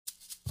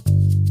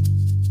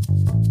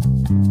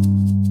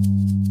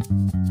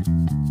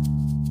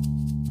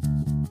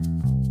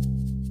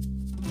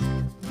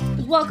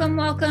Welcome,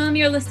 welcome.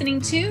 You're listening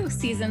to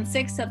Season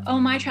 6 of Oh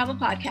My Travel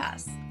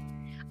Podcast,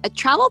 a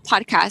travel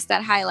podcast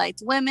that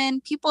highlights women,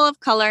 people of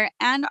color,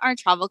 and our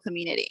travel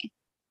community.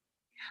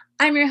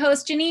 I'm your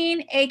host,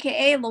 Janine,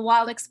 aka The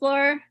Wild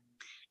Explorer.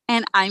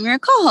 And I'm your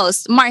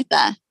co-host,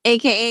 Martha,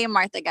 aka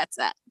Martha Gets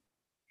It.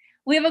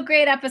 We have a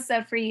great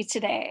episode for you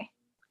today.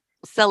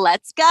 So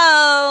let's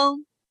go.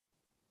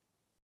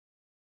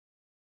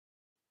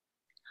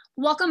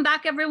 Welcome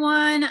back,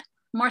 everyone.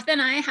 Martha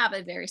and I have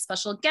a very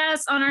special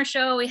guest on our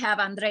show. We have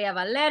Andrea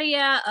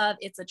Valeria of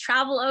It's a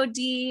Travel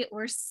OD.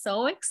 We're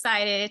so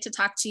excited to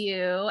talk to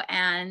you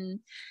and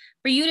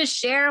for you to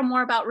share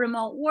more about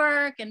remote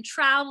work and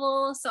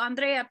travel. So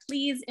Andrea,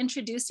 please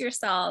introduce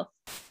yourself.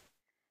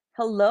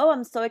 Hello,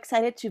 I'm so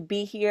excited to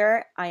be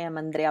here. I am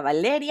Andrea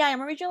Valeria.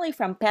 I'm originally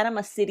from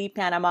Panama City,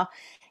 Panama,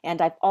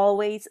 and I've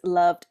always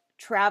loved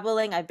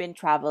traveling. I've been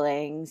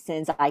traveling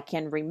since I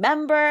can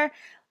remember.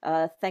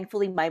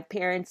 Thankfully, my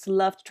parents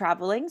loved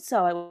traveling,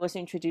 so I was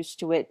introduced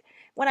to it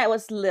when I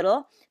was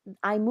little.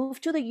 I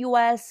moved to the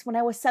US when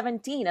I was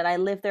 17, and I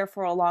lived there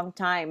for a long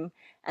time.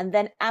 And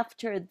then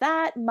after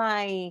that,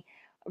 my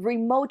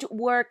remote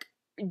work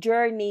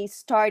journey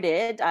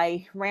started.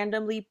 I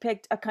randomly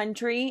picked a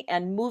country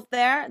and moved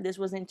there. This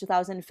was in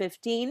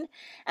 2015.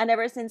 And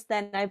ever since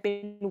then, I've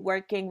been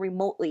working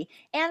remotely.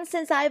 And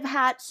since I've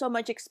had so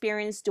much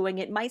experience doing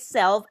it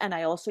myself, and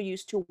I also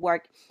used to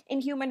work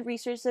in human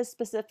resources,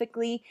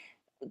 specifically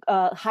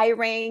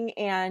hiring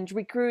and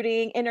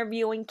recruiting,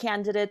 interviewing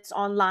candidates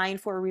online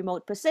for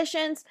remote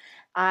positions,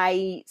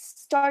 I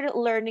started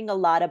learning a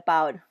lot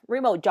about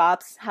remote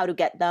jobs, how to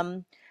get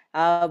them,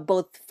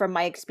 both from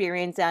my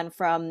experience and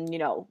from,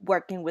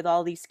 working with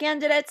all these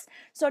candidates.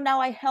 So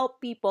now I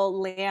help people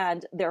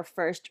land their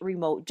first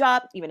remote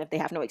job, even if they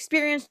have no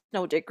experience,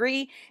 no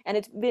degree. And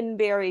it's been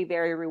very,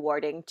 very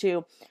rewarding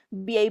to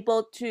be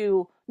able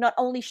to not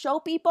only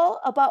show people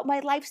about my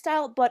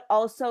lifestyle, but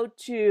also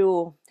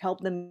to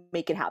help them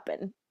make it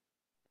happen.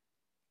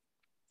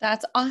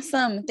 That's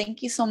awesome.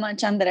 Thank you so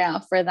much,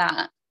 Andrea, for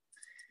that.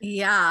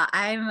 Yeah,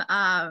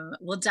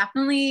 we'll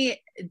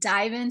definitely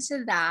dive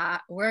into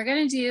that. We're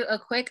going to do a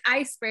quick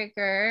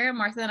icebreaker.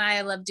 Martha and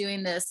I love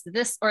doing this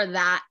or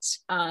that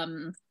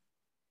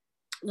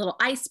little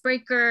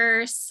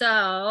icebreaker.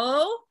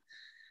 So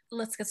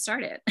let's get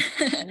started.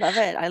 I love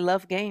it. I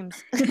love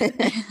games.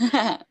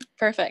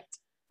 Perfect.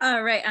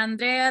 All right,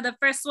 Andrea, the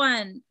first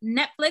one,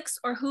 Netflix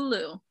or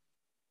Hulu?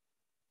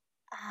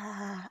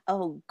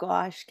 Oh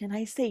gosh, can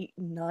I say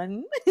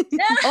none?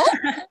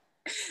 Oh.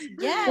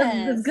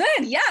 Yes.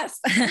 Good. Yes.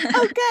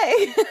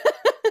 Okay.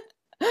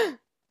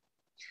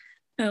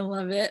 I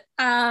love it.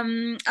 All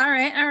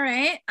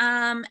right.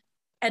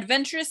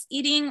 Adventurous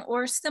eating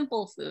or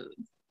simple food?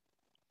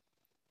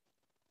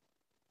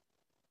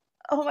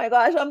 Oh my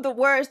gosh, I'm the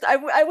worst.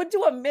 I would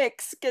do a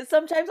mix because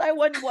sometimes I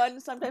want one,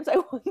 sometimes I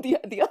want the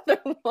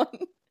other one.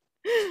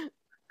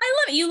 I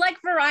love it. You like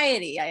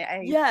variety.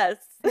 Yes.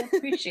 I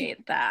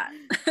appreciate that.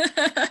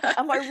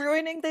 Am I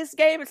ruining this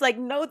game? It's like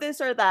no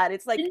this or that.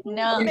 It's like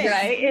no,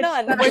 right?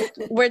 None.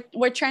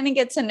 We're trying to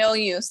get to know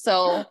you,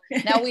 so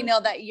now we know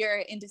that you're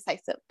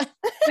indecisive.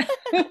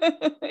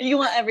 You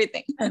want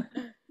everything,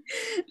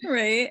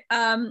 right?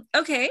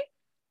 Okay.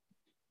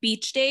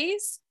 Beach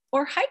days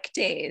or hike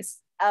days?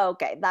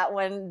 Okay, that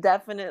one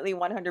definitely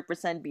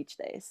 100% beach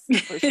days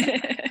for sure.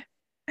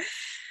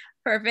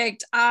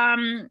 Perfect.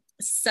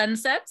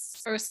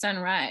 Sunsets or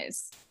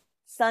sunrise?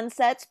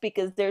 Sunsets,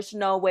 because there's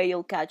no way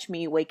you'll catch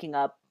me waking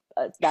up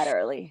that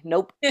early.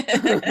 Nope.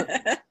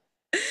 I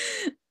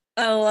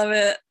love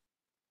it.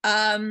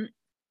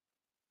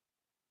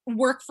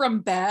 Work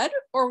from bed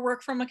or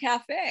work from a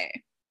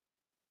cafe?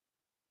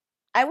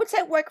 I would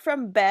say work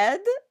from bed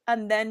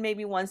and then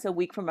maybe once a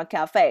week from a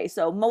cafe.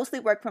 So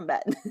mostly work from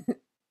bed.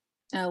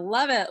 I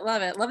love it.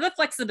 Love it. Love the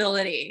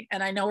flexibility.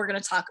 And I know we're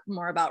going to talk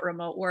more about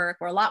remote work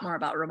or a lot more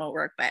about remote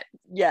work, but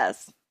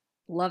yes.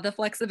 Love the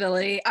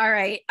flexibility. All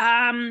right.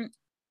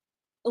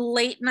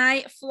 Late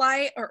night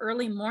flight or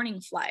early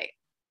morning flight?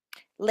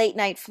 Late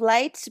night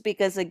flights,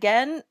 because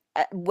again,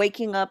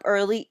 waking up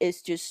early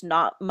is just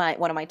not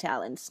one of my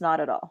talents. Not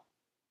at all.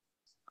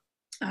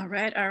 All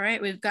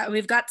right. We've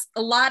got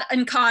a lot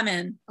in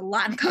common.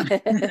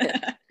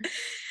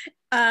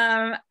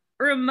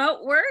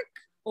 Remote work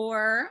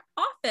or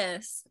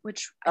office,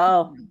 which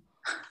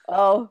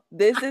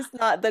this is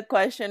not the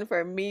question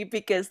for me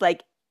because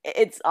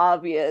it's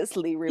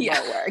obviously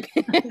remote work.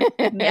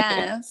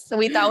 Yes. So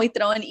we thought we'd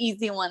throw an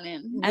easy one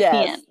in at the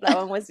end. That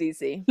one was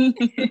easy.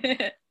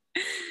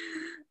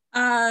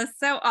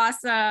 So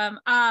awesome.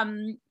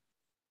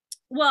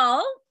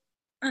 Well,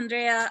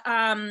 Andrea,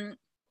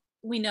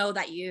 we know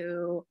that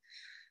you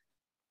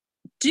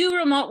do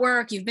remote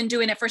work. You've been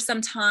doing it for some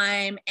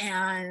time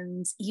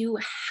and you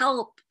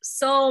help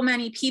so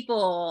many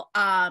people.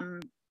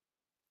 Can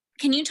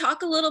you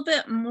talk a little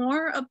bit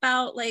more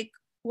about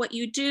what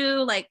you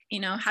do,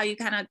 how you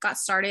kind of got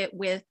started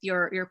with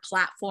your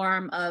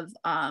platform of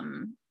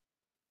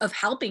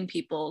helping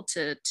people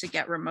to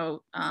get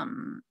remote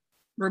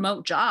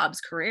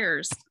jobs,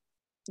 careers?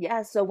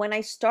 Yeah, so when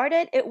I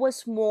started, it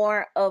was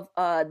more of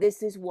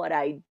this is what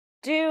I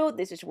do,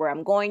 this is where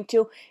I'm going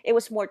to. It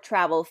was more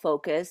travel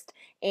focused,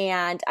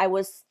 and I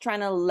was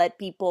trying to let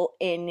people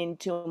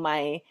into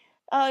my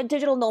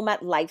digital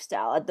nomad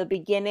lifestyle. At the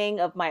beginning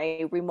of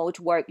my remote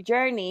work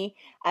journey,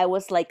 I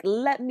was like,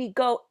 let me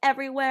go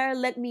everywhere,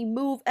 let me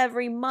move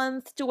every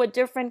month to a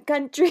different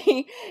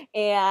country.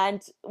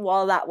 And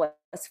while that was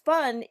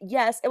fun,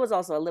 yes, it was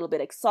also a little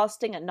bit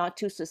exhausting and not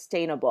too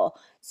sustainable.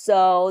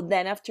 So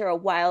then after a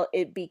while,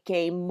 it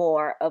became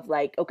more of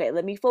like, okay,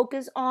 let me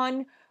focus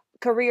on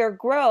career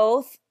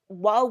growth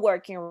while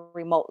working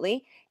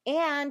remotely.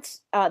 And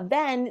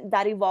then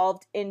that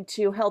evolved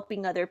into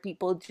helping other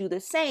people do the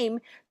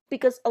same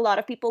because a lot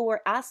of people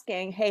were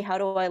asking, hey, how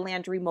do I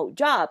land remote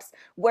jobs?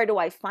 Where do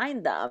I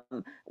find them?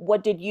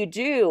 What did you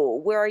do?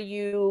 Where are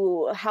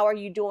you? How are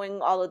you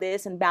doing all of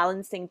this and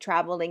balancing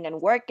traveling and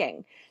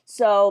working?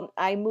 So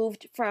I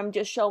moved from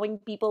just showing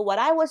people what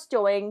I was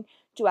doing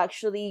to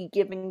actually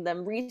giving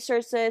them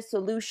resources,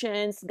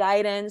 solutions,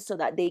 guidance so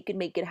that they could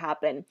make it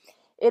happen.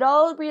 It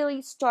all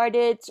really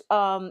started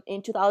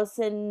in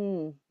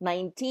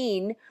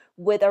 2019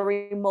 with a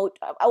remote.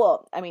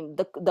 Well, I mean,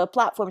 the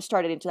platform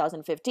started in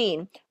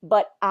 2015,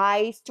 but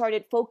I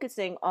started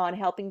focusing on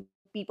helping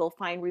people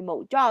find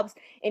remote jobs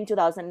in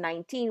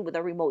 2019 with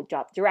a remote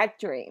job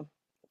directory.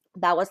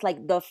 That was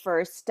like the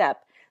first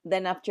step.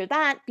 Then after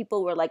that,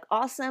 people were like,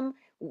 awesome,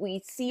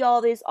 we see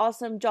all these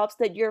awesome jobs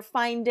that you're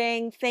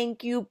finding,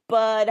 thank you,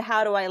 but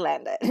how do I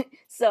land it?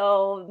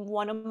 So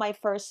one of my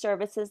first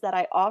services that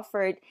I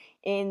offered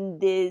in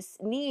this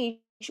niche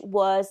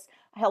was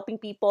helping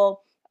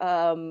people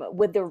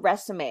with their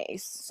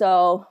resumes.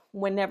 So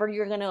whenever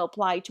you're going to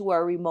apply to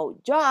a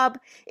remote job,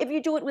 if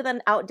you do it with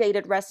an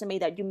outdated resume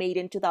that you made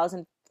in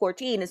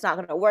 2014, it's not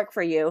going to work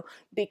for you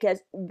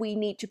because we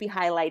need to be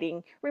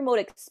highlighting remote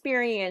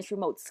experience,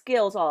 remote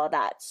skills, all of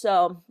that.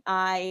 So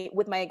I,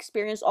 with my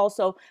experience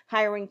also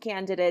hiring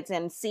candidates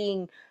and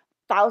seeing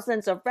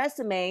thousands of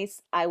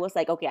resumes, I was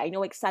like, okay, I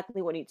know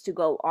exactly what needs to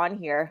go on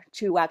here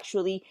to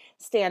actually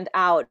stand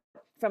out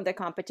from the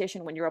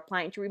competition when you're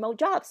applying to remote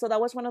jobs. So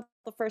that was one of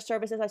the first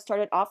services I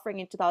started offering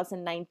in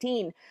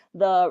 2019,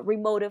 the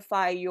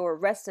Remotify Your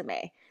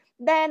Resume.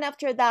 Then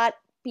after that,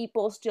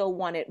 people still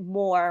wanted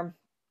more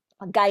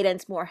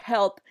guidance, more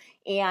help.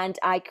 And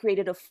I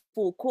created a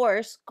full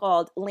course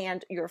called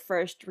Land Your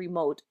First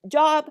Remote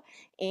Job.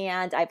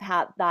 And I've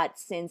had that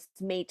since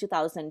May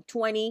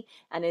 2020.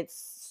 And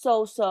it's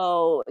so,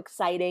 so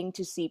exciting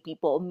to see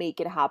people make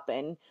it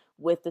happen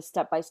with the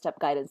step by step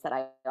guidance that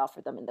I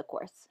offer them in the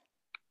course.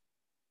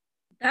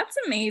 That's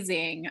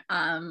amazing.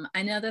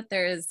 I know that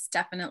there's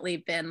definitely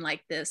been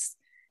like this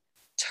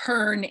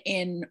turn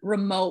in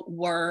remote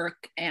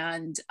work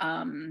and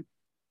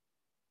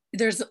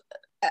there's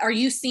are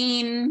you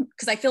seeing,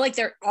 because I feel like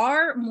there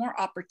are more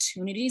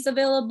opportunities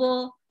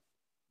available,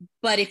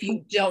 but if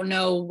you don't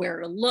know where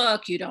to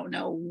look, you don't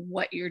know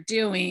what you're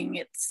doing,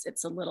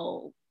 it's a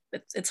little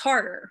it's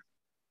harder.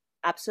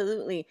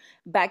 Absolutely.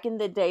 Back in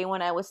the day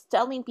when I was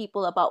telling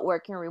people about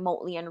working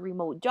remotely and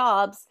remote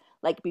jobs,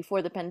 like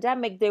before the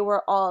pandemic, they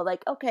were all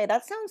like, okay,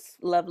 that sounds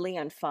lovely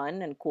and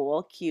fun and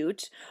cool,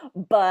 cute,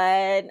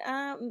 but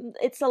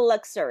it's a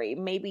luxury.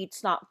 Maybe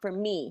it's not for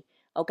me.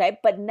 Okay.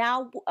 But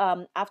now,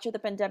 after the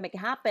pandemic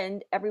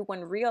happened,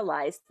 everyone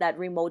realized that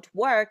remote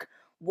work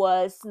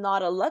was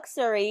not a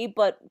luxury,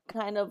 but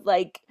kind of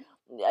like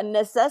a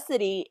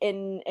necessity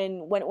in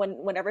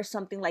whenever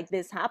something like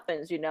this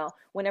happens,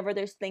 whenever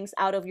there's things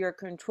out of your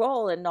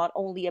control, and not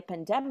only a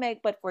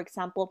pandemic, but for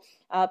example,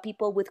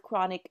 people with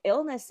chronic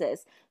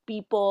illnesses,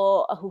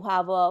 people who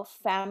have a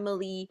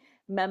family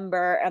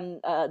member and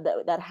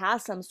that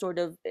has some sort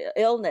of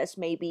illness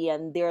maybe,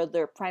 and they're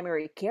their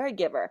primary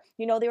caregiver.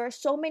 There are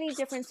so many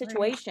different Right.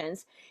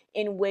 situations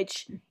in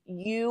which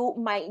you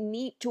might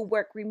need to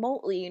work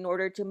remotely in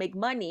order to make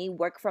money,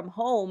 work from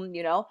home,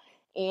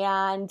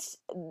 and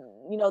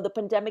the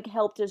pandemic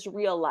helped us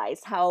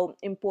realize how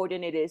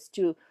important it is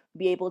to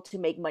be able to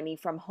make money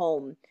from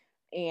home.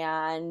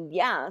 And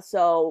yeah,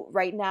 so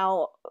right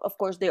now, of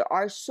course, there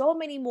are so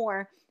many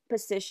more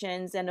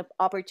positions and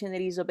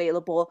opportunities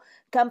available.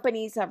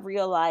 Companies have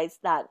realized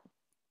that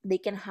they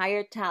can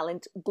hire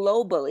talent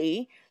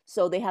globally,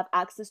 so they have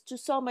access to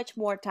so much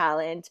more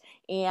talent,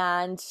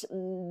 and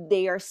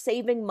they are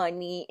saving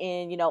money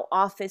in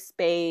office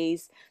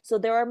space. So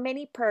there are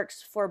many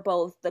perks for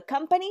both the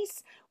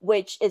companies,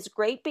 which is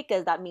great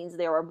because that means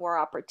there are more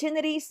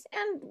opportunities.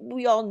 And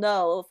we all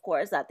know, of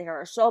course, that there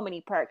are so many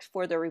perks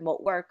for the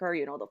remote worker,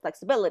 the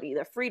flexibility,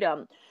 the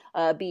freedom,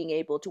 being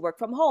able to work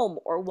from home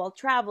or while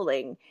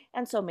traveling,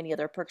 and so many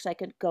other perks. I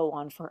could go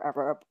on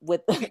forever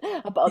with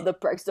about the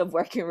perks of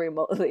working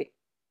remotely.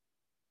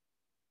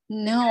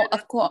 No,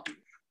 of course.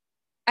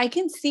 I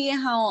can see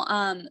how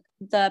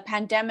the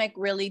pandemic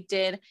really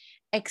did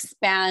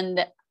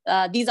expand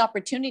these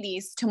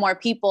opportunities to more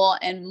people,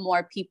 and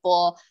more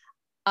people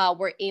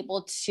were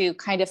able to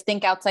kind of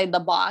think outside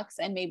the box,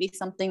 and maybe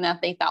something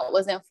that they thought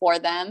wasn't for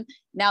them,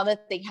 now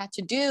that they had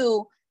to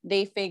do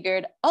they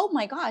figured, oh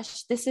my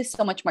gosh, this is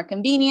so much more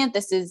convenient.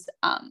 This is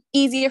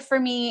easier for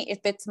me.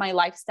 It fits my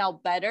lifestyle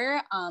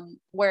better.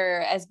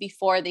 Whereas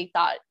before they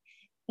thought,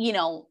 you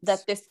know,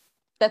 that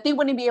they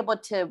wouldn't be able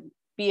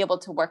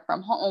to work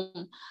from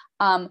home.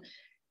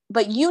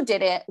 But you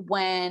did it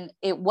when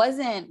it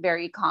wasn't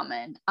very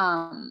common.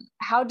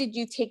 How did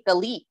you take the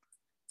leap?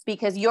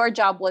 Because your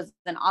job was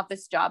an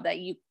office job that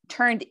you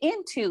turned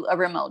into a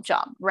remote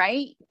job,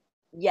 right?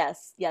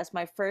 Yes, yes.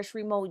 My first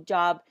remote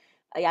job,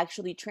 I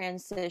actually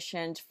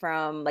transitioned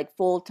from like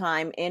full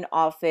time in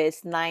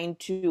office, 9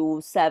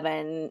 to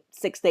 7,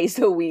 6 days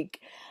a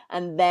week.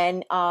 And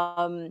then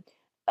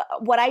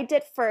what I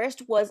did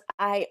first was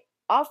I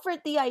offered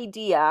the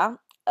idea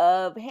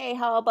of, hey,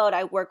 how about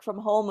I work from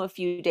home a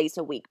few days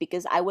a week?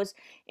 Because I was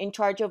in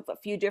charge of a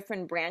few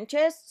different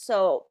branches.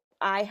 So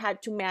I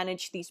had to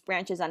manage these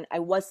branches and I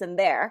wasn't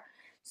there.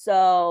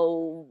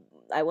 So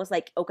I was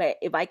like, okay,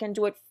 if I can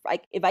do it,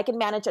 like if I can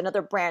manage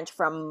another branch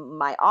from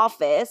my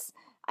office,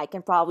 I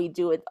can probably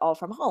do it all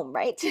from home,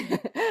 right?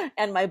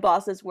 And my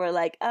bosses were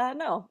like,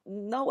 no,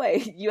 no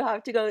way. You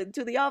have to go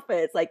to the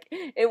office. Like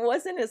it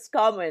wasn't as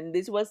common.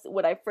 This was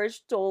when I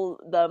first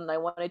told them I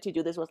wanted to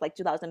do this was like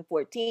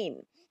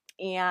 2014.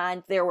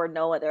 And there were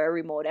no other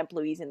remote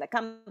employees in the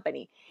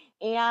company.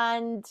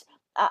 And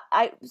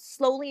I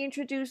slowly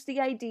introduced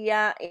the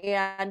idea,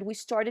 and we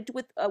started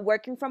with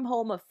working from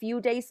home a few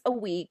days a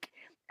week.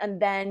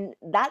 And then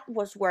that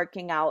was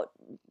working out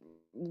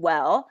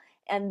well.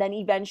 And then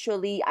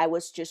eventually I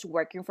was just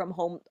working from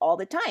home all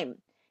the time.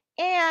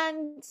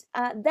 And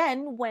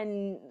then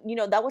when,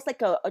 that was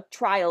like a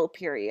trial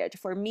period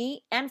for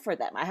me and for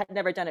them. I had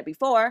never done it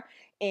before,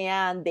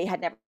 and they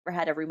had never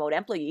had a remote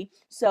employee.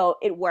 So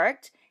it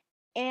worked.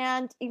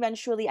 And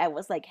eventually I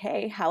was like,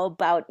 hey, how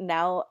about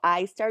now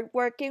I start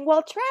working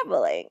while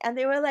traveling? And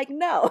they were like,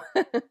 no.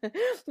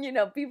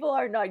 People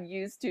are not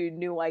used to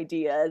new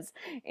ideas,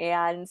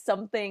 and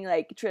something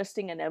like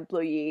trusting an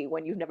employee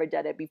when you've never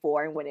done it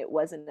before and when it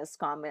wasn't as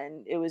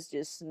common, it was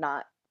just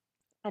not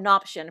an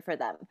option for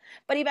them.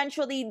 But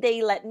eventually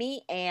they let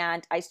me,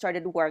 and I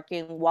started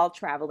working while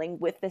traveling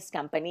with this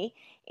company,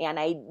 and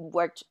I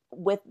worked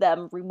with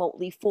them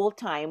remotely full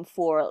time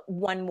for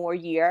one more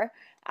year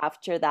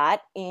after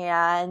that.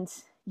 And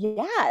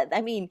yeah,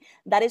 I mean,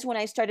 that is when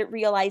I started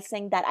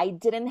realizing that I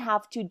didn't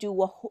have to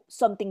do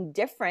something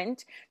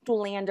different to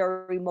land a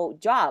remote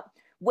job.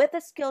 With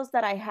the skills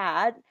that I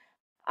had,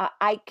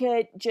 I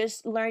could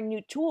just learn new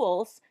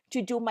tools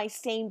to do my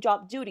same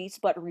job duties,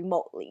 but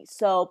remotely.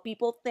 So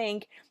people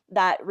think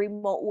that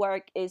remote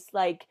work is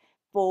like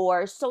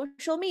for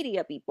social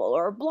media people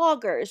or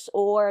bloggers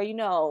or,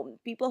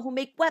 people who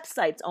make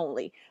websites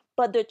only.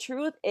 But the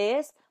truth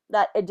is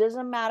that it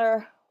doesn't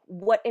matter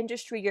what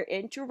industry you're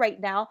into right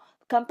now,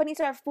 companies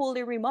are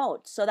fully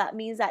remote. So that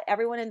means that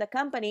everyone in the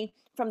company,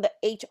 from the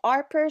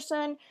HR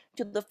person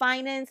to the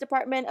finance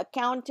department,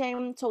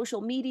 accounting,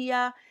 social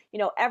media,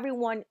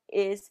 everyone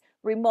is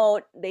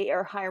remote. They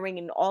are hiring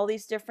in all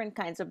these different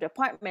kinds of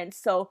departments.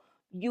 So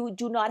you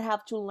do not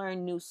have to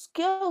learn new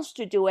skills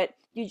to do it.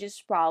 You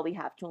just probably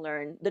have to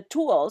learn the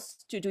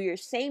tools to do your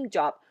same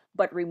job,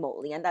 but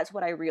remotely. And that's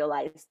what I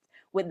realized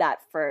with that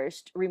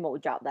first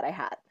remote job that I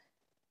had.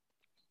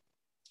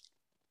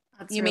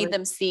 You made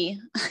them see.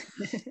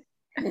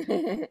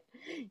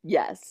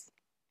 Yes.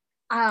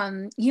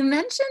 You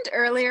mentioned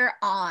earlier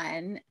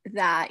on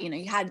that,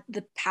 you had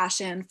the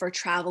passion for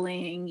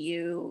traveling,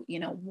 you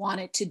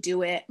wanted to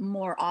do it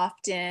more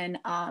often.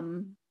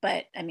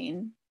 But I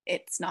mean,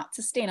 it's not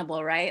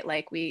sustainable, right?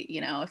 Like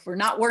if we're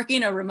not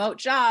working a remote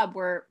job,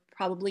 we're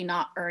probably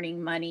not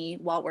earning money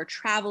while we're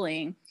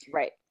traveling.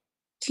 Right.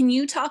 Can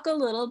you talk a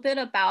little bit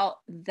about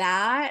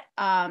that?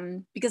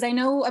 Because I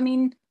know,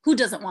 who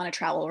doesn't want to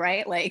travel,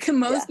 right? Like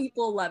most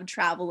people love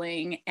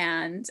traveling,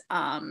 and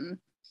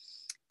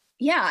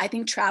I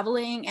think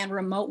traveling and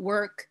remote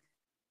work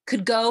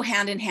could go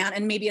hand in hand,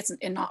 and maybe it's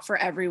not for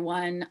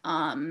everyone.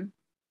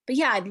 But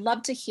yeah, I'd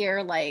love to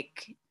hear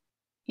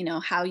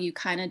how you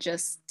kind of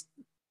just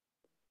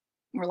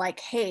were like,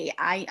 hey,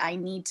 I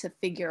need to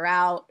figure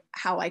out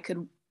how I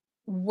could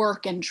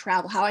work and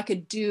travel, how I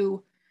could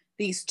do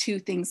these two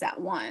things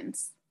at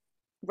once.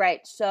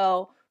 Right.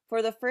 So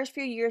for the first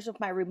few years of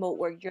my remote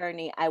work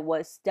journey, I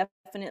was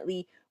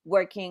definitely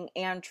working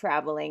and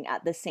traveling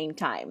at the same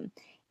time.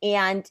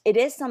 And it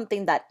is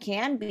something that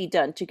can be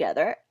done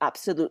together,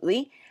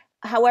 absolutely.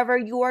 However,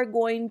 you are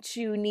going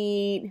to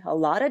need a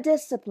lot of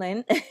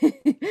discipline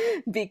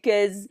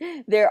because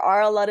there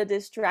are a lot of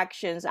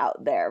distractions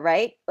out there,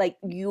 right? Like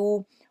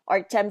you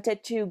are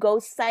tempted to go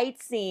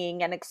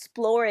sightseeing and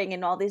exploring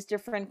in all these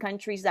different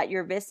countries that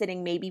you're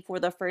visiting, maybe for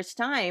the first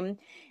time.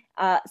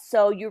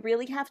 So you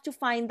really have to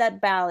find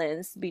that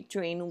balance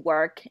between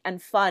work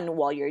and fun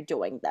while you're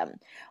doing them.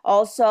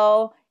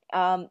 Also,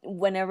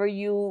 whenever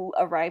you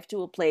arrive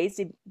to a place,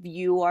 if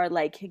you are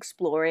like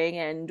exploring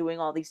and doing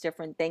all these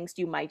different things,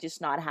 you might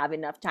just not have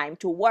enough time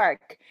to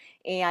work.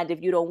 And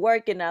if you don't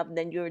work enough,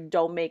 then you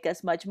don't make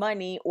as much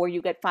money or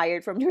you get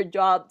fired from your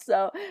job.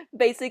 So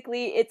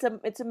basically, it's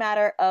a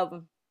matter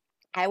of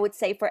I would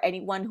say for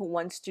anyone who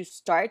wants to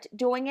start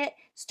doing it,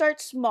 start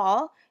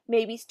small.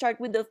 Maybe start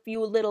with a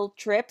few little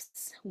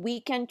trips,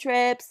 weekend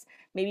trips,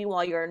 maybe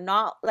while you're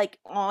not like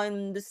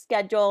on the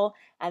schedule,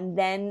 and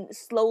then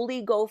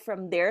slowly go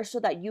from there so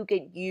that you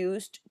get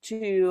used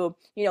to,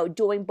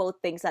 doing both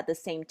things at the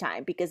same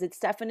time. Because it's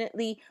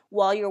definitely,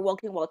 while you're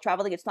working, while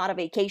traveling, it's not a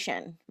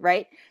vacation,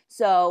 right?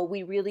 So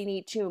we really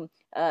need to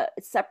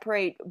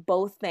separate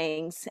both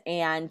things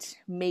and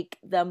make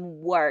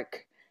them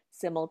work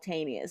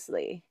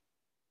simultaneously.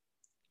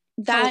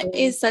 That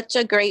Totally. is such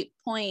a great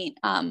point.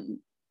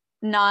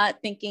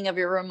 Not thinking of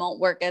your remote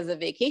work as a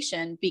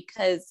vacation,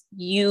 because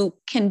you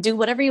can do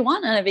whatever you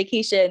want on a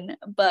vacation,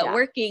 but Yeah.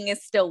 working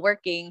is still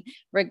working,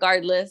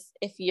 regardless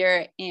if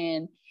you're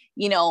in,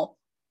 you know,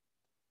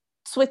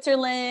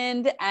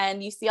 Switzerland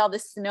and you see all the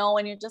snow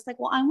and you're just like,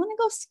 well, I want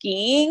to go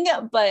skiing,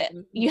 but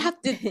you Mhm.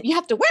 have to you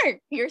have to work.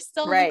 You're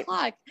still on the Right.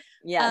 clock.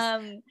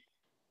 Yes.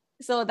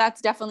 So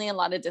that's definitely a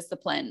lot of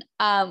discipline.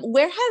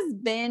 Where has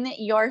been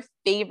your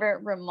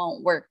favorite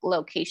remote work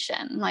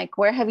location? Like,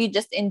 where have you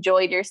just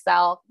enjoyed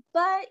yourself,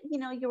 but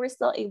you were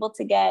still able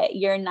to get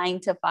your 9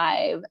 to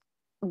 5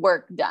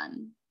 work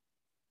done?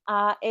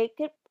 It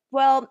could,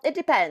 well, it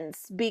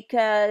depends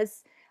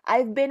because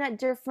I've been at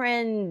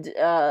different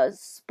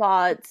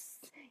spots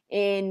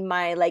in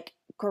my like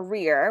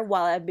career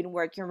while I've been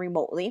working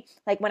remotely.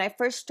 Like when I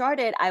first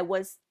started, I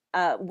was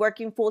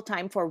working full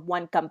time for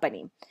one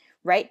company,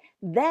 right?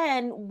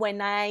 Then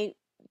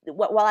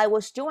while I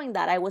was doing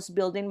that, I was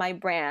building my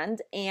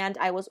brand and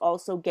I was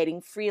also getting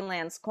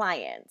freelance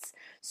clients.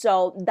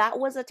 So that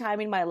was a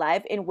time in my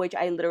life in which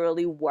I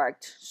literally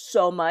worked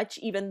so much,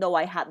 even though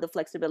I had the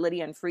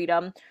flexibility and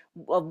freedom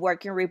of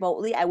working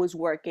remotely. I was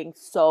working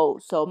so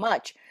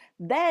much.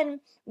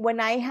 Then when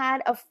I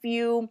had a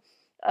few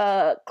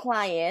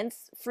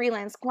clients,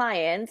 freelance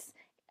clients,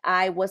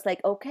 I was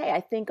like, okay,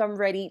 I think I'm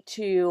ready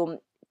to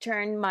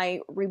turn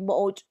my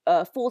remote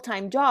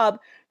full-time job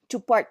to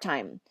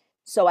part-time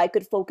so I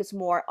could focus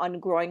more on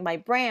growing my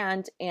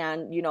brand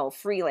and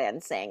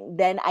freelancing.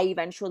 Then I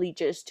eventually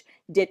just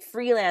did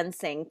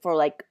freelancing for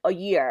like a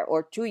year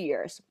or 2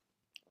 years.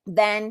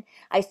 Then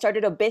I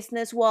started a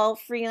business while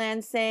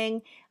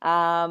freelancing.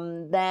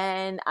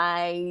 Then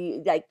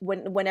I like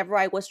whenever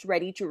I was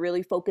ready to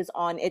really focus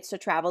on It's a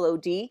Travel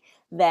OD,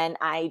 then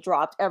I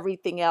dropped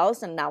everything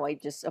else, and now I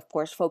just, of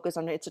course, focus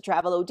on It's a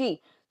Travel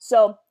OD.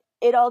 So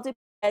it all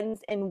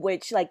depends in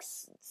which like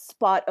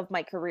spot of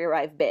my career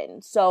I've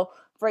been. So,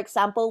 for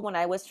example, when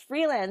I was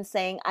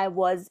freelancing, I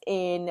was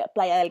in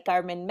Playa del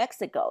Carmen,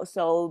 Mexico.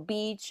 So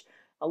beach,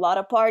 a lot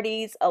of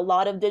parties, a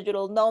lot of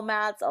digital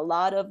nomads, a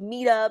lot of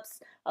meetups,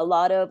 a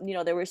lot of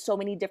there were so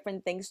many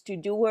different things to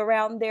do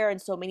around there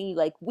and so many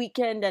like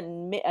weekend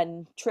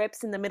and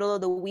trips in the middle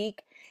of the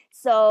week.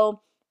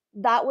 So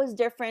that was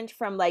different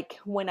from like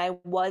when I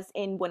was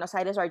in Buenos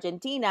Aires,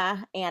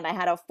 Argentina, and I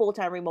had a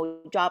full-time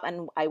remote job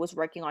and I was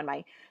working on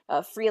my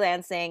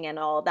freelancing and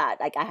all that.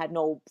 Like I had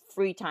no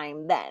free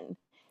time then.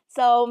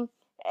 So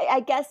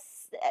I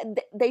guess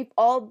they've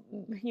all,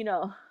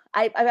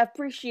 I've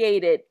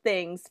appreciated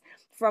things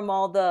from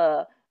all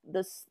the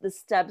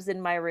steps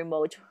in my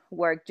remote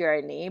work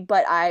journey,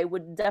 but I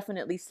would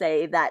definitely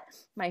say that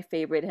my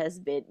favorite has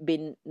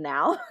been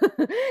now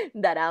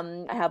that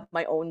I have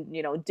my own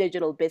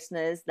digital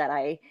business that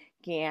I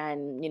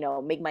can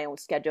make my own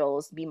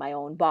schedules, be my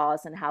own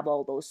boss, and have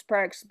all those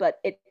perks. But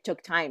it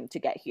took time to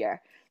get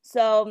here,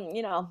 so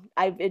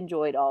I've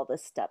enjoyed all the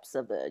steps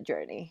of the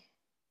journey.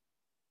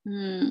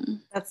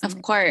 That's Of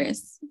amazing.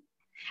 course.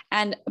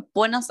 And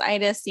Buenos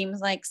Aires seems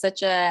like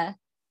such a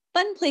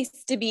fun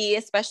place to be,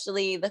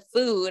 especially the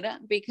food,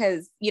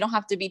 because you don't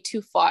have to be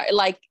too far.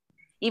 Like,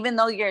 even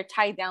though you're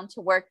tied down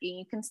to working,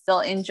 you can still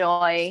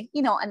enjoy,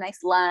 a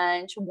nice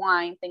lunch,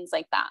 wine, things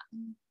like that.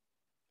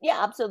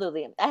 Yeah,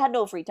 absolutely. I had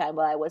no free time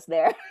while I was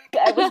there.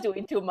 I was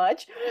doing too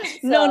much.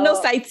 No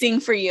So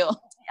sightseeing for you.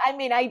 I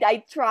mean,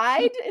 I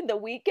tried in the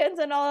weekends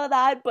and all of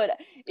that, but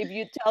if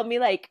you tell me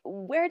like,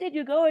 where did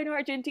you go in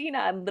Argentina?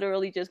 I'm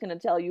literally just gonna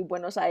tell you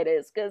Buenos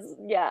Aires, because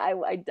yeah,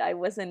 I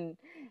wasn't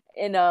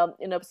in a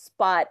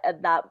spot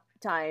at that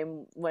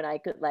time when I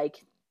could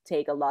like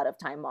take a lot of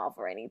time off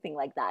or anything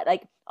like that.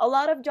 Like a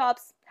lot of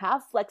jobs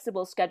have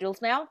flexible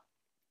schedules now,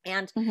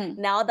 and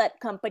Mm-hmm. now that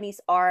companies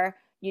are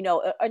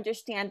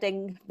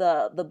understanding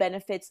the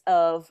benefits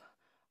of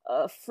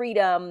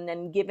freedom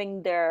and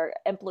giving their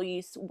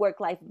employees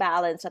work-life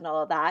balance and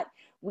all of that,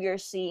 we are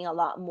seeing a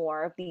lot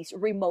more of these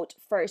remote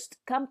first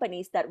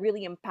companies that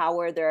really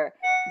empower their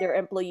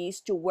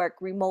employees to work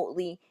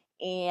remotely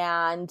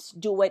and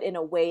do it in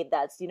a way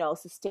that's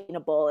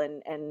sustainable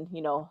and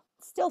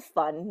still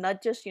fun,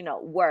 not just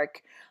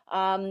work.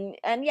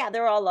 And yeah,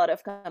 there are a lot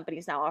of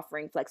companies now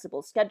offering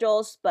flexible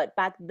schedules, but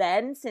back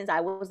then, since I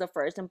was the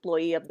first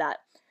employee of that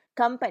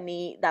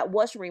company that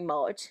was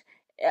remote,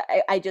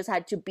 I just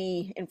had to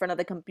be in front of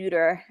the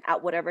computer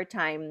at whatever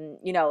time,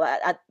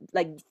 at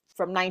like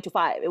from 9 to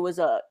 5. It was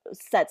a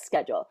set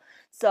schedule.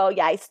 So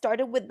yeah, I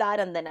started with that,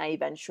 and then I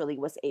eventually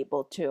was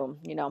able to,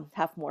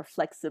 have more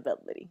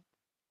flexibility.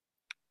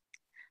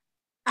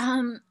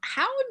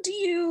 How do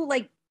you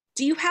like,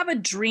 do you have a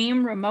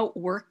dream remote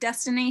work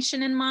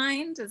destination in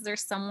mind? Is there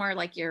somewhere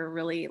like you're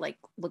really like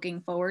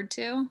looking forward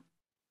to?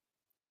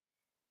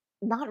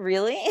 Not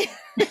really.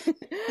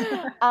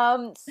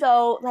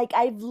 So like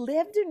I've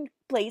lived in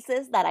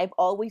places that I've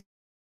always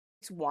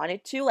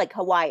wanted to, like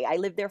Hawaii. I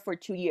lived there for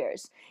 2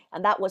 years,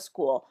 and that was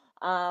cool.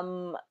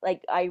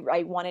 Like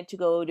I wanted to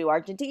go to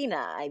Argentina.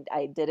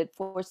 I did it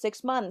for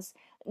 6 months.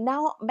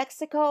 Now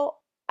Mexico.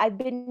 I've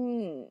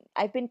been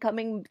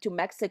coming to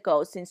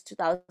Mexico since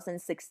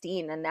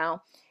 2016, and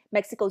now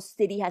Mexico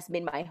City has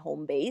been my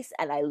home base,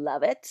 and I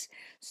love it.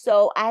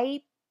 So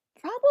I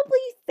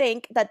probably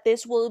think that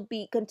this will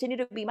be continue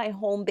to be my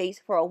home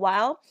base for a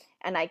while,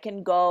 and I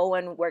can go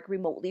and work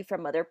remotely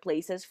from other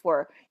places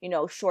for,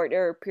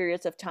 shorter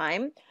periods of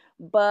time.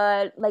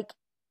 But like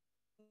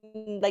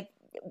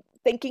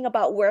thinking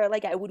about where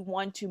like I would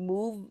want to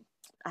move,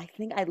 I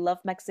think I love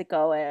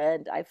Mexico,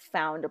 and I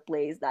found a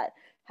place that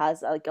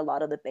has like a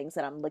lot of the things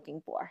that I'm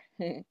looking for.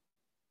 Oh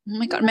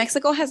my God,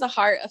 Mexico has a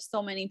heart of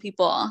so many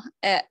people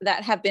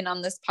that have been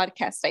on this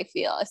podcast, I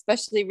feel,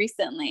 especially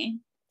recently.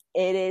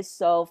 It is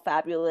so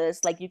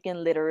fabulous. Like you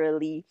can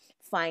literally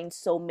find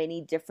so many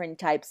different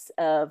types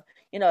of,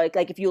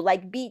 like if you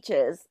like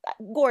beaches,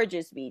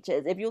 gorgeous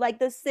beaches. If you like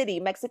the city,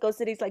 Mexico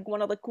City is like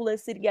one of the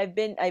coolest city I've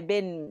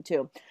been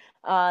to.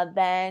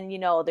 Then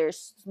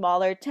there's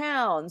smaller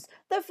towns.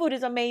 The food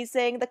is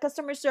amazing. The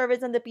customer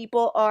service and the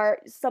people are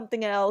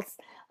something else.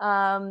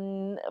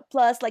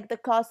 Plus, like the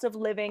cost of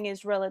living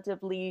is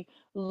relatively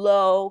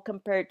low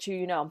compared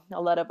to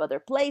a lot of other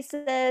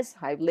places.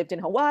 I've lived in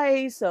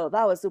Hawaii, so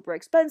that was super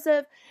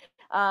expensive.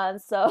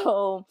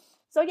 So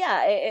so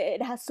yeah,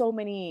 it has so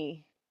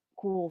many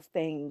cool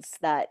things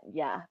that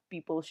yeah,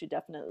 people should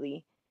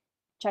definitely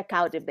check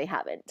out if they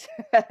haven't.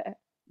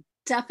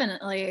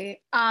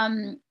 Definitely.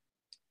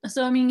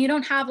 So I mean, you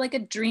don't have like a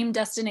dream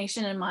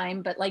destination in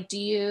mind, but like, do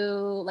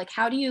you like,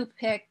 how do you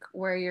pick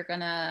where you're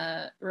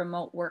gonna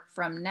remote work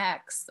from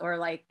next? Or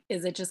like,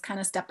 is it just kind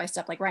of step by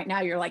step? Like right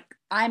now, you're like,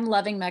 I'm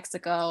loving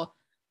Mexico.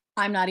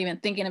 I'm not even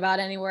thinking about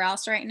anywhere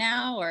else right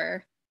now,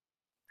 or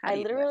how I do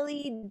you do it?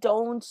 literally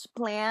don't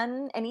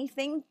plan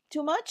anything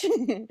too much.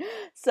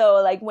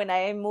 So, like, when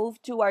I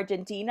moved to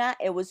Argentina,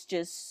 it was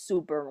just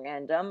super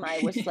random.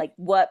 I was like,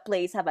 what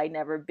place have I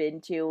never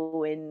been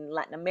to in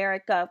Latin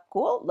America?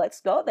 Cool,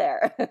 let's go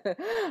there.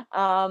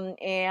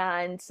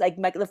 And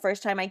like the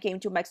first time I came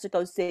to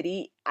Mexico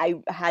City,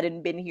 I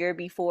hadn't been here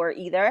before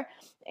either.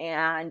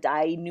 And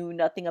I knew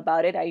nothing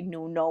about it. I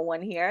knew no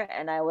one here.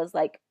 And I was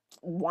like,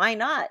 why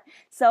not?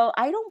 So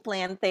I don't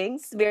plan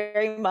things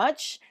very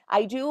much.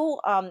 I do,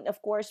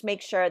 of course,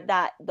 make sure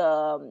that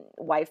the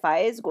Wi-Fi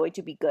is going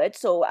to be good.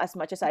 So as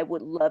much as I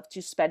would love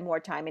to spend more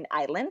time in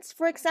islands,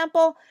 for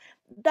example,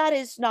 that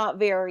is not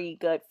very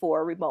good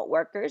for remote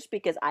workers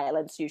because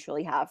islands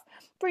usually have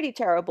pretty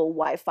terrible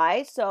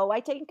Wi-Fi. So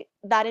I take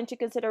that into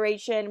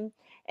consideration,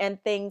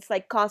 and things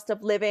like cost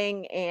of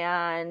living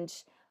and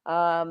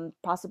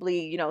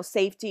possibly,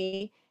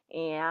 safety.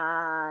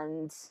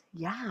 And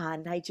yeah,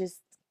 and I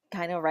just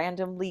kind of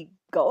randomly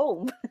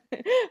go.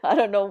 I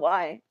don't know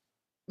why.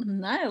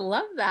 I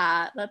love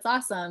that. That's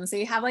awesome. So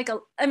you have like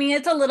I mean,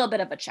 it's a little bit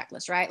of a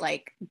checklist, right?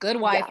 Like good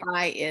Yeah.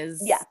 Wi-Fi Yeah.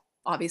 is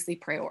obviously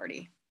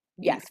priority.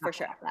 You Yes, for have to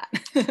sure. have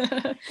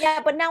that.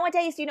 Yeah, but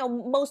nowadays,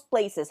 most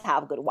places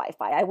have good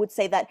Wi-Fi. I would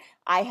say that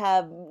I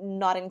have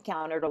not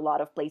encountered a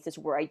lot of places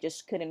where I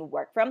just couldn't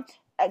work from,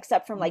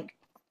 except from like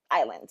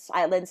islands.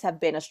 Islands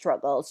have been a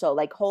struggle. So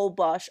like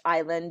Holbox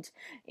Island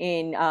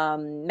in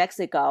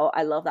Mexico,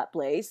 I love that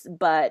place.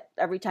 But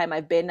every time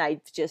I've been, I've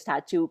just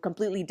had to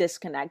completely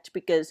disconnect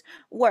because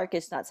work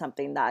is not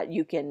something that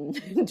you can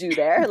do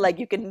there. Like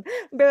you can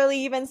barely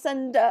even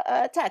send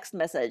a text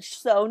message.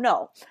 So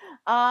no.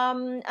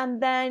 And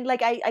then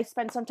like I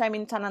spent some time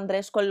in San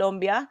Andres,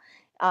 Colombia.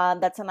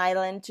 That's an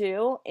island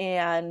too,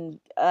 and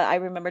I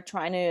remember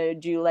trying to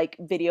do like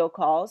video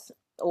calls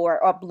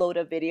or upload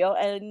a video,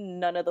 and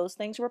none of those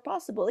things were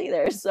possible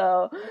either.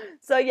 So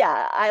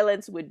yeah,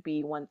 islands would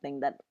be one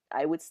thing that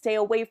I would stay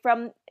away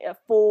from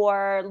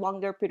for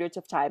longer periods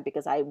of time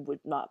because I would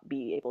not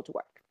be able to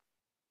work.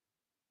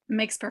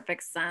 Makes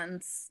perfect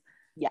sense.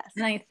 Yes.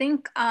 And I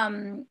think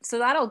so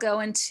that'll go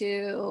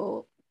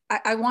into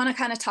I want to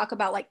kind of talk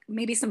about like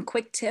maybe some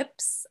quick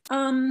tips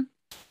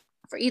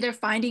for either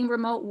finding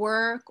remote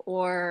work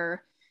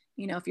or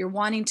if you're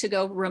wanting to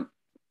go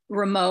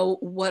remote,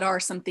 what are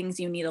some things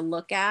you need to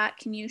look at?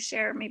 Can you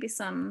share maybe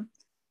some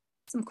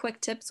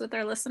quick tips with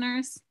our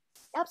listeners?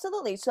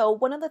 Absolutely. So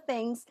one of the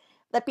things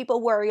that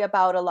people worry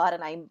about a lot,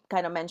 and I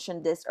kind of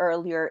mentioned this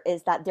earlier,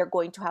 is that they're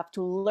going to have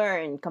to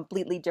learn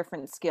completely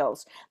different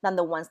skills than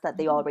the ones that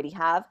they Mhm. already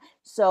have.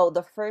 So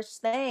the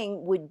first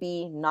thing would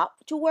be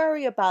not to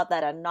worry about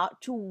that and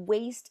not to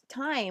waste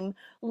time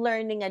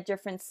learning a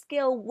different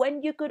skill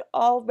when you could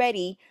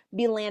already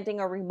be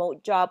landing a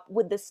remote job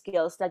with the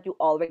skills that you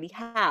already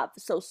have.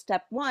 So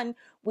step one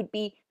would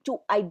be to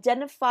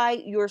identify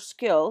your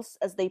skills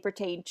as they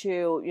pertain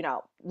to,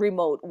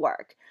 remote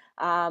work.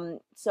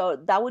 So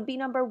that would be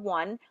number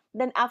one.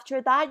 Then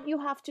after that, you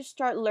have to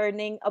start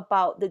learning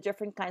about the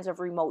different kinds of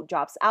remote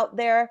jobs out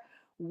there,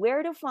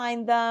 where to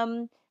find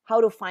them,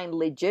 how to find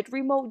legit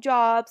remote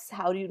jobs,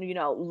 how to,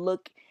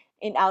 look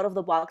in out of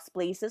the box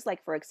places,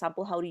 like for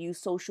example, how to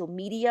use social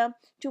media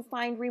to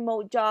find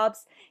remote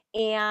jobs,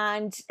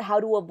 and how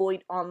to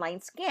avoid online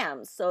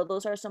scams. So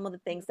those are some of the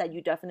things that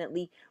you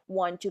definitely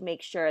want to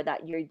make sure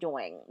that you're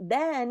doing.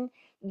 Then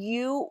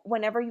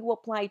whenever you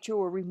apply to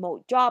a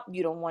remote job,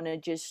 you don't want to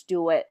just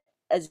do it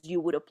as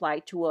you would apply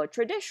to a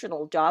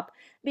traditional job,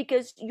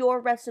 because your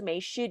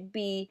resume should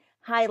be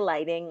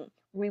highlighting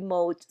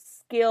remote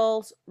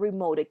skills,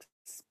 remote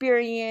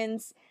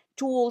experience,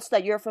 tools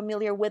that you're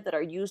familiar with that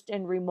are used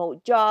in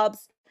remote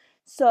jobs.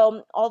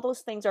 So all those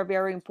things are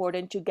very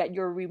important to get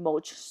your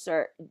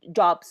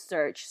job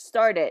search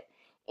started.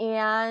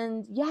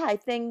 And yeah, I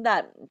think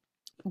that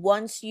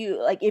once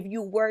you, like, if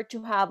you were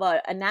to have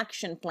an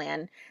action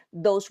plan,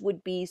 those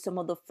would be some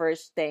of the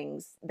first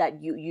things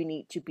that you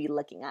need to be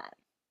looking at.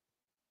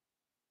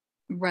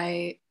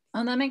 Right.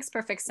 Oh, that makes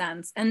perfect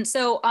sense. And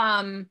so,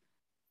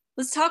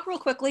 let's talk real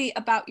quickly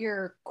about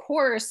your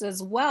course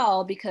as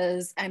well,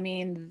 because I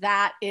mean,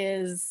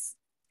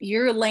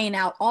 you're laying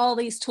out all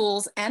these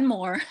tools and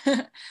more.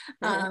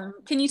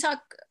 Can you talk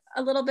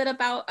a little bit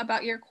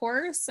about your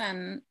course,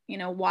 and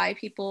why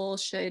people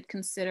should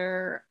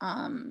consider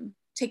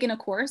taking a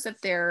course if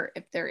they're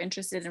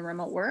interested in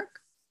remote work?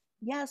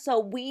 Yeah, so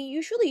we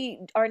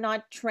usually are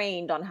not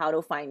trained on how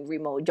to find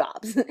remote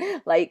jobs.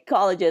 Like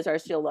colleges are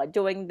still not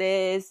doing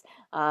this.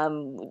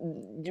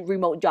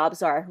 Remote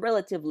jobs are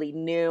relatively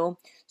new,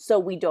 so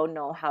we don't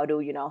know how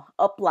to,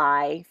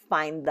 apply,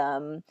 find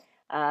them,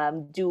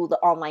 do the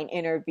online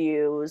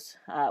interviews,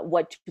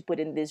 what to put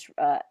in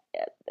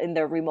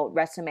their remote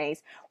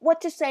resumes, what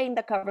to say in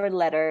the cover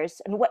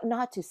letters, and what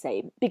not to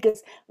say.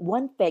 Because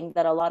one thing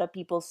that a lot of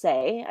people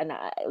say, and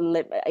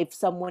if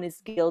someone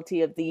is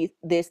guilty of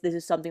this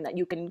is something that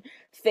you can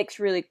fix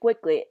really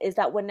quickly, is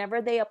that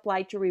whenever they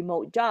apply to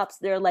remote jobs,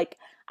 they're like,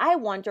 I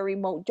want a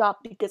remote job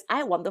because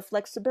I want the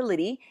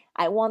flexibility,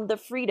 I want the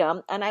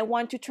freedom, and I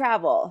want to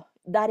travel.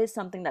 That is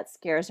something that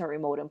scares a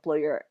remote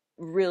employer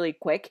really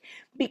quick,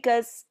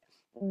 because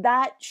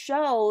that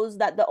shows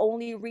that the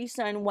only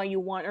reason why you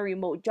want a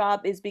remote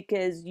job is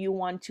because you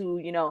want to,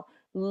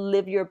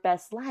 live your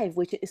best life,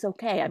 which is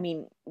okay. I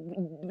mean,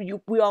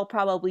 we all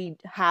probably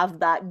have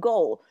that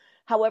goal.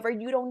 However,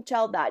 you don't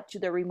tell that to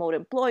the remote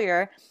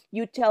employer.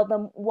 You tell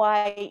them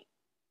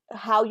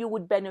how you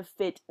would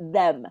benefit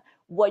them,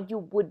 what you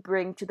would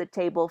bring to the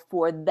table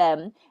for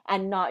them,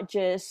 and not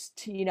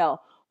just,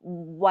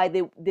 why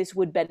this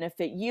would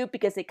benefit you,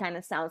 because it kind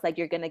of sounds like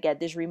you're going to get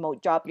this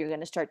remote job, you're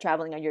going to start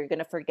traveling, and you're going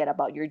to forget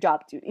about your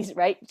job duties,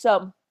 right?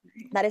 So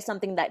that is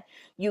something that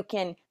you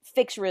can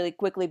fix really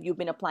quickly if you've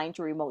been applying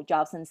to remote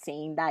jobs and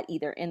saying that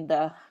either in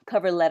the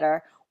cover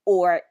letter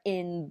or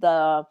in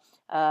the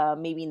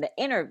maybe in the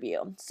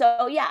interview.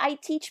 So yeah, I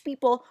teach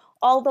people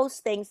all those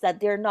things that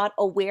they're not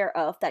aware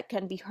of that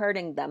can be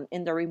hurting them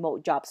in the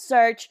remote job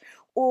search.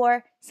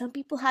 Or some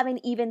people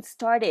haven't even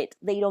started.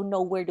 They don't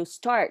know where to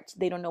start.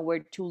 They don't know where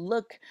to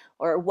look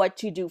or what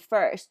to do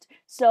first.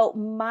 So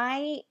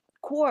my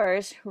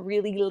course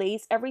really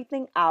lays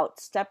everything out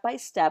step by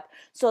step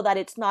so that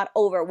it's not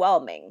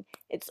overwhelming.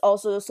 It's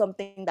also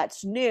something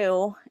that's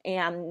new,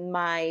 and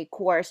my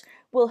course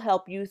will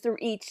help you through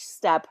each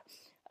step.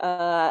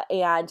 I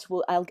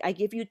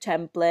give you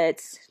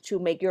templates to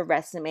make your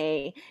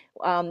resume,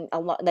 a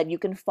lot that you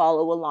can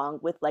follow along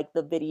with, like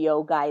the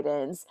video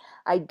guidance.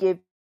 I give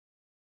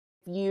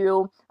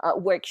you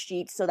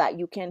worksheets so that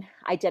you can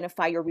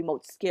identify your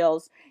remote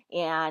skills.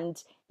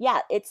 And yeah,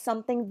 it's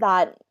something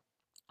that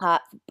uh,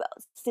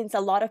 since a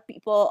lot of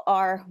people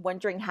are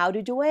wondering how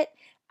to do it,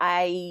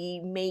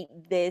 I made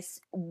this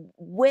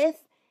with,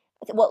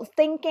 well,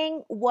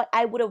 thinking what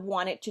I would have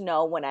wanted to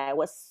know when I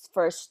was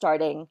first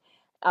starting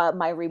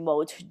my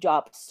remote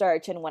job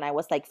search, and when I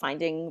was like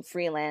finding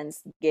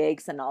freelance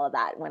gigs and all of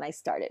that when I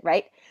started,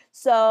 right?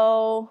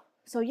 So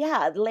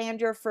yeah, land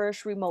your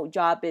first remote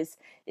job is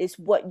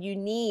what you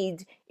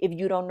need if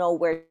you don't know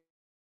where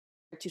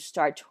to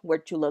start, where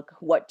to look,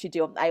 what to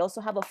do. I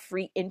also have a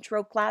free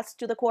intro class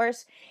to the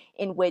course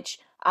in which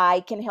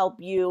I can help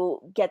you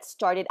get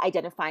started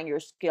identifying your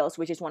skills,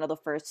 which is one of the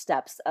first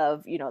steps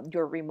of,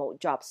 your remote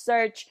job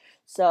search.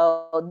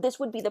 So this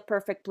would be the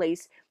perfect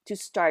place to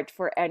start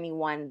for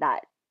anyone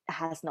that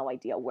has no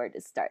idea where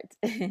to start.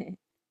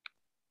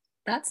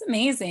 That's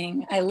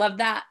amazing. I love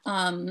that.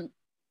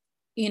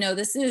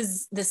 This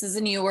is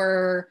a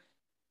newer,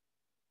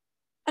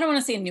 I don't want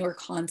to say a newer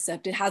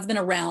concept. It has been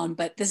around,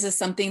 but this is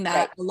something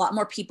that Right. a lot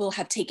more people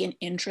have taken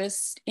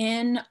interest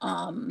in.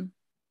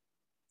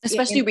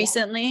 Especially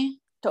recently.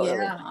 Totally.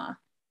 Yeah.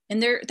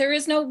 And there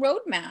is no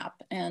roadmap.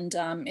 And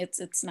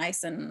it's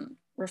nice and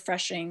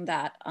refreshing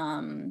that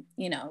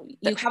you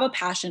have a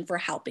passion for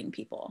helping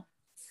people.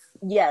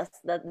 Yes,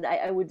 that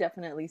I would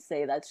definitely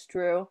say that's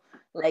true.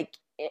 Like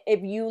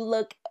if you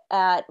look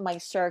at my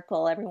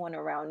circle, everyone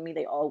around me,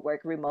 they all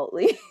work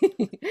remotely.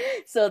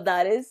 So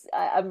that is,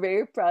 I'm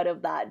very proud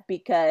of that,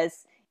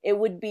 because it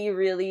would be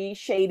really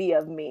shady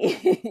of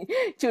me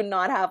to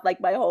not have like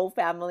my whole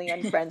family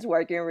and friends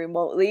working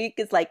remotely.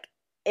 Because like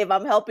if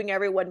I'm helping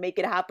everyone make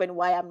it happen,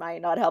 why am I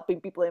not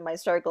helping people in my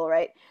circle,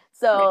 right?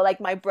 So Right. like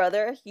my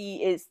brother,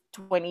 he is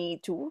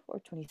 22 or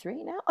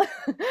 23 now.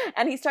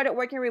 And he started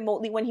working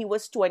remotely when he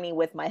was 20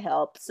 with my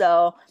help.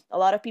 So a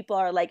lot of people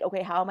are like,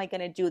 okay, how am I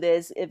going to do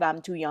this if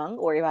I'm too young,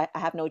 or if I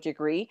have no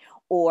degree,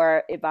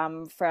 or if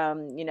I'm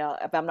from,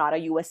 if I'm not a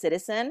US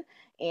citizen.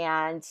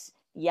 And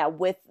yeah,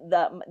 with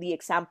the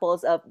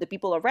examples of the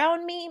people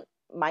around me,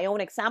 my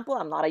own example,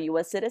 I'm not a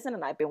US citizen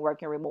and I've been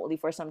working remotely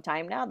for some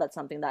time now. That's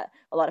something that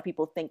a lot of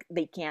people think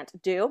they can't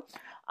do.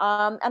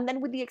 And then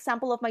with the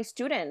example of my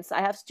students, I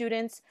have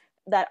students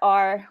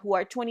who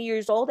are 20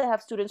 years old. I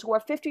have students who are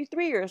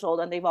 53 years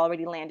old and they've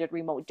already landed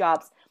remote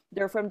jobs.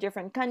 They're from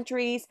different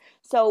countries.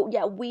 So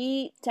yeah,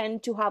 we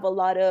tend to have a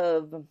lot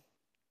of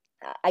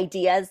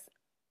ideas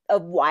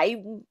of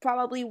why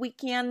probably we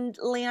can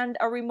land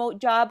a remote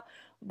job,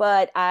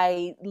 but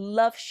I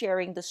love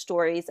sharing the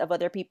stories of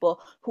other people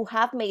who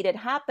have made it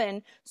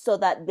happen so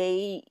that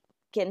they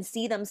can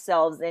see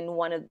themselves in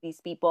one of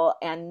these people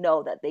and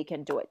know that they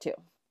can do it too.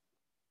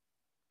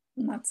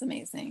 That's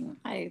amazing.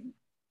 I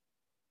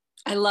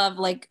love,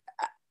 like,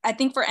 I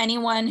think for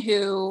anyone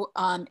who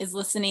is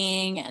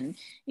listening and,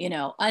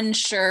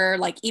 unsure,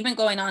 like even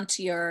going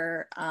onto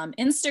your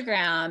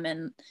Instagram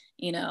and,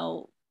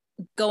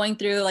 going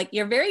through, like,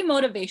 you're very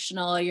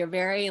motivational, you're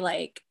very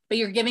like, but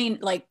you're giving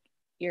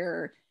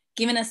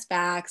us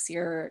facts,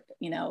 you're,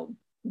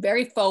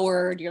 very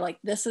forward. You're like,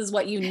 this is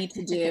what you need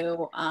to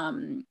do.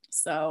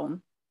 So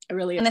I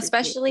really And appreciate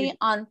especially it.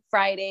 on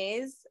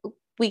Fridays,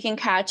 we can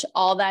catch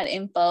all that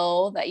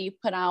info that you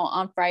put out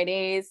on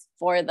Fridays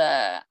for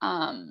the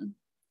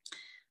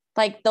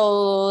like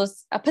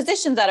those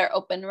positions that are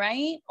open,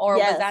 right? Or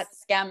Yes. was that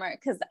scammer?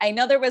 Because I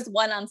know there was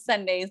one on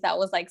Sundays that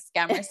was like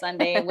Scammer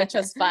Sunday, which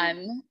was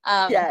fun.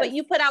 Yes. But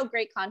you put out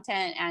great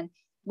content and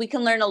we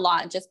can learn a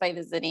lot just by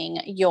visiting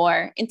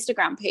your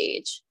Instagram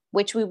page,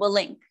 which we will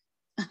link.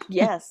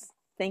 Yes.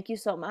 Thank you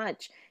so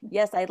much.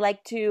 Yes, I'd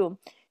like to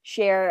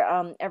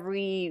share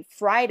every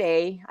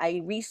Friday.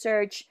 I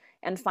research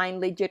and find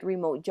legit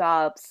remote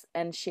jobs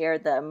and share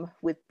them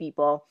with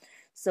people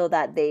so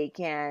that they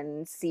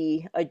can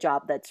see a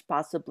job that's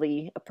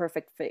possibly a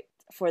perfect fit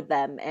for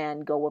them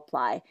and go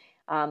apply.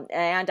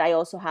 And I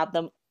also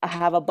I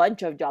have a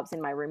bunch of jobs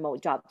in my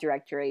remote job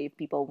directory. If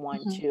people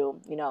want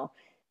to,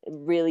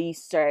 really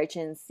search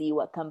and see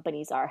what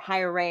companies are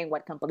hiring,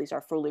 what companies are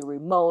fully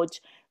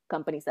remote,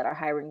 companies that are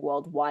hiring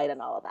worldwide,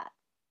 and all of that.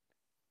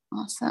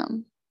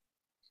 Awesome.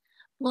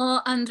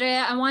 Well,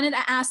 Andrea, I wanted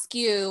to ask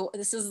you,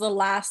 this is the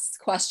last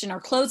question or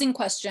closing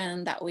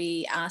question that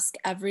we ask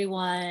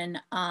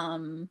everyone.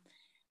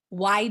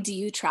 Why do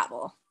you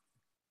travel?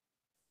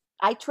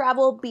 I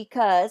travel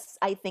because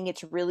I think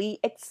it's really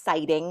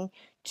exciting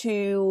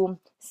to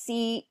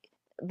see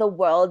the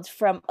world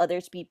from other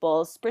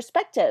people's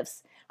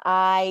perspectives.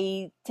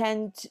 We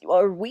tend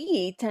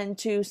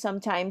to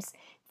sometimes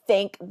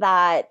think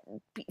that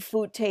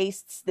food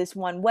tastes this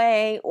one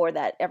way, or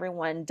that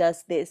everyone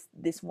does this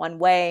one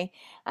way,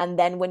 and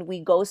then when we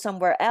go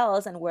somewhere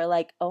else and we're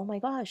like, oh my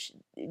gosh,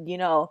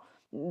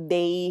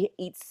 they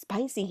eat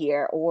spicy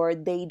here, or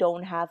they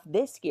don't have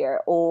this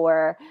here,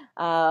 or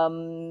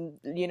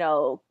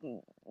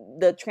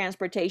the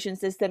transportation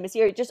system is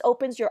here. It just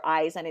opens your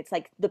eyes, and it's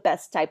like the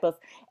best type of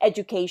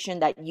education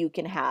that you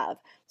can have.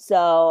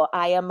 So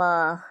I am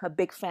a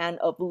big fan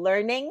of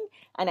learning,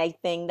 and I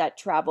think that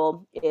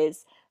travel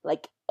is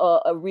like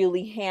a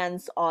really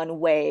hands-on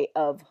way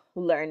of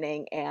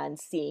learning and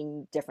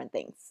seeing different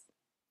things.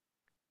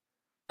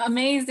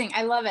 Amazing.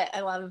 I love it.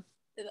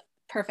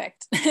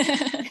 Perfect.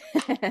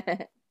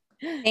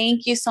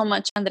 Thank you so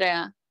much,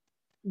 Andrea.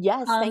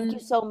 Yes, thank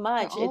you so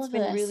much. all It's of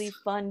been this. really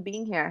fun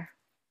being here.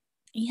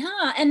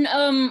 Yeah, and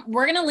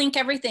we're gonna link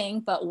everything,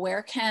 but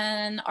where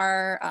can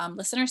our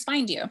listeners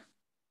find you?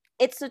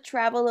 It's a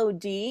Travel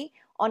OD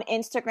on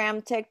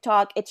Instagram,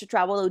 TikTok. It's a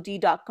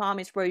travelod.com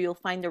is where you'll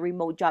find the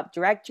remote job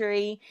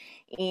directory.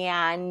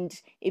 And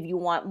if you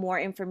want more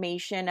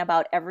information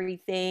about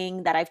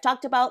everything that I've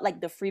talked about,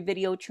 like the free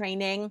video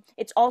training,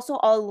 it's also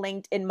all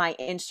linked in my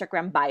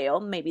Instagram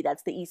bio. Maybe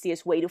that's the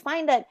easiest way to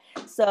find it.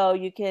 So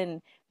you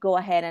can go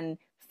ahead and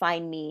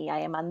find me. I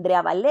am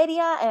Andrea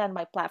Valeria, and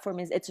my platform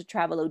is It's a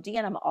Travel OD,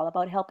 and I'm all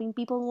about helping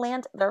people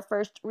land their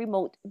first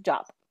remote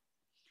job.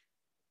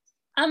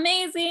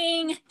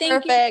 Amazing.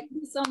 Thank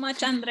you so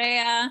much,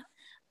 Andrea.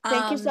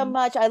 Thank you so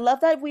much. I love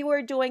that we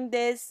were doing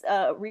this,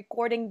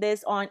 recording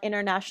this on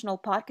International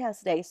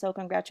Podcast Day. So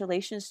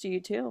congratulations to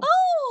you too.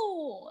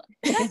 Oh,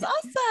 that's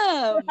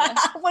awesome.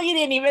 Well, you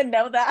didn't even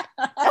know that.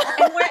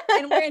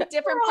 and we're in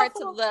different parts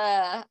of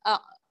the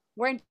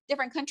we're in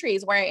different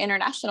countries. We're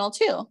international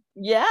too.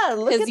 Yeah,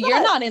 look at that. Because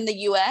you're not in the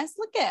US.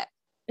 Look at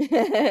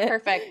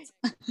perfect.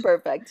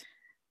 Perfect.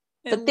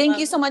 But thank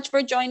you so much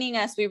for joining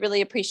us. We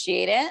really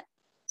appreciate it.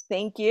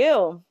 Thank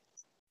you.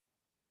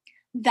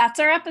 That's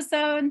our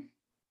episode.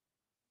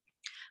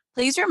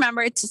 Please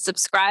remember to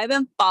subscribe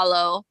and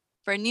follow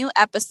for new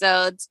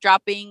episodes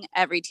dropping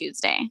every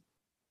Tuesday.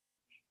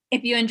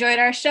 If you enjoyed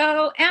our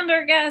show and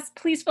our guests,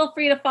 please feel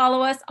free to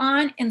follow us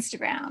on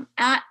Instagram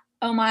at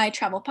Oh My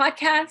Travel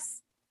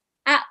Podcast,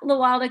 at The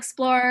Wild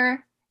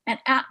Explorer, and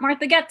at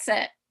Martha Gets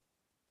It.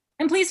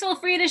 And please feel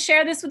free to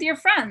share this with your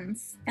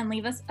friends and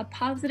leave us a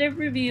positive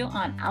review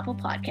on Apple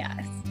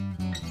Podcasts.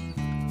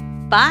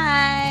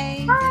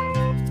 Bye. Bye.